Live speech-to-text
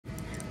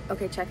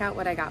Okay, check out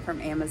what I got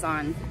from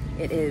Amazon.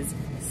 It is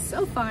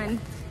so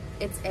fun.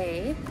 It's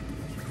a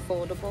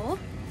foldable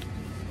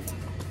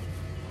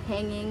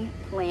hanging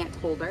plant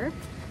holder.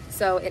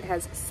 So it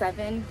has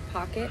 7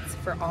 pockets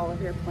for all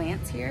of your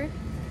plants here.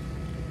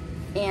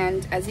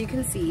 And as you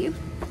can see,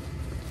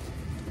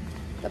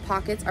 the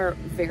pockets are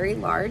very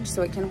large,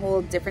 so it can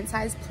hold different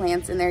sized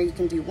plants in there. You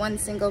can do one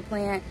single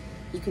plant,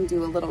 you can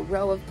do a little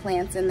row of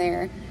plants in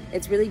there.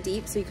 It's really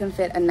deep, so you can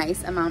fit a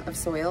nice amount of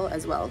soil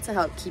as well to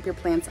help keep your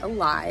plants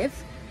alive.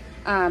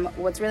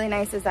 What's really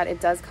nice is that it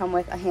does come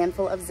with a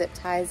handful of zip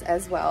ties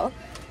as well,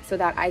 so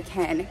that I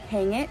can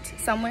hang it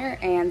somewhere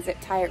and zip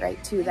tie it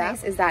right to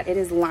that. Is that it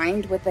is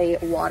lined with a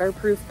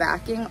waterproof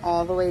backing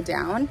all the way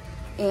down,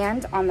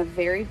 and on the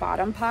very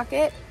bottom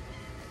pocket,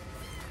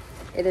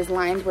 it is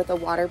lined with a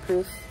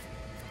waterproof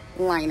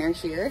liner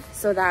here,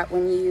 so that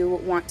when you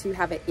want to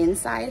have it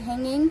inside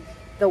hanging,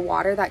 the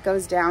water that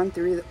goes down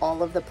through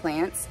all of the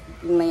plants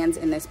lands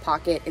in this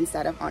pocket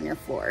instead of on your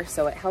floor.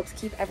 So it helps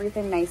keep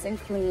everything nice and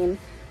clean,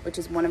 which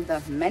is one of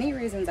the many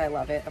reasons I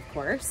love it, of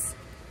course.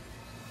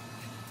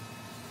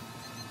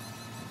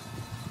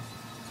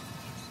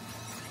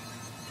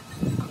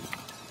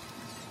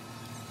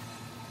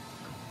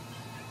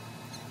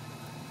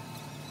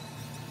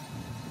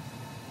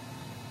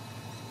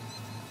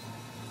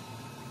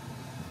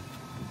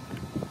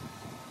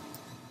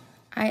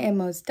 I am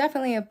most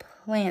definitely a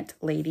plant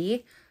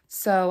lady,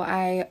 so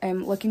I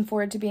am looking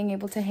forward to being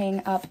able to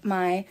hang up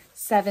my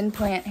 7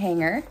 plant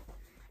hanger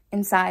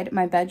inside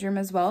my bedroom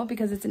as well,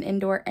 because it's an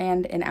indoor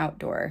and an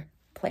outdoor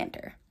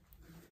planter.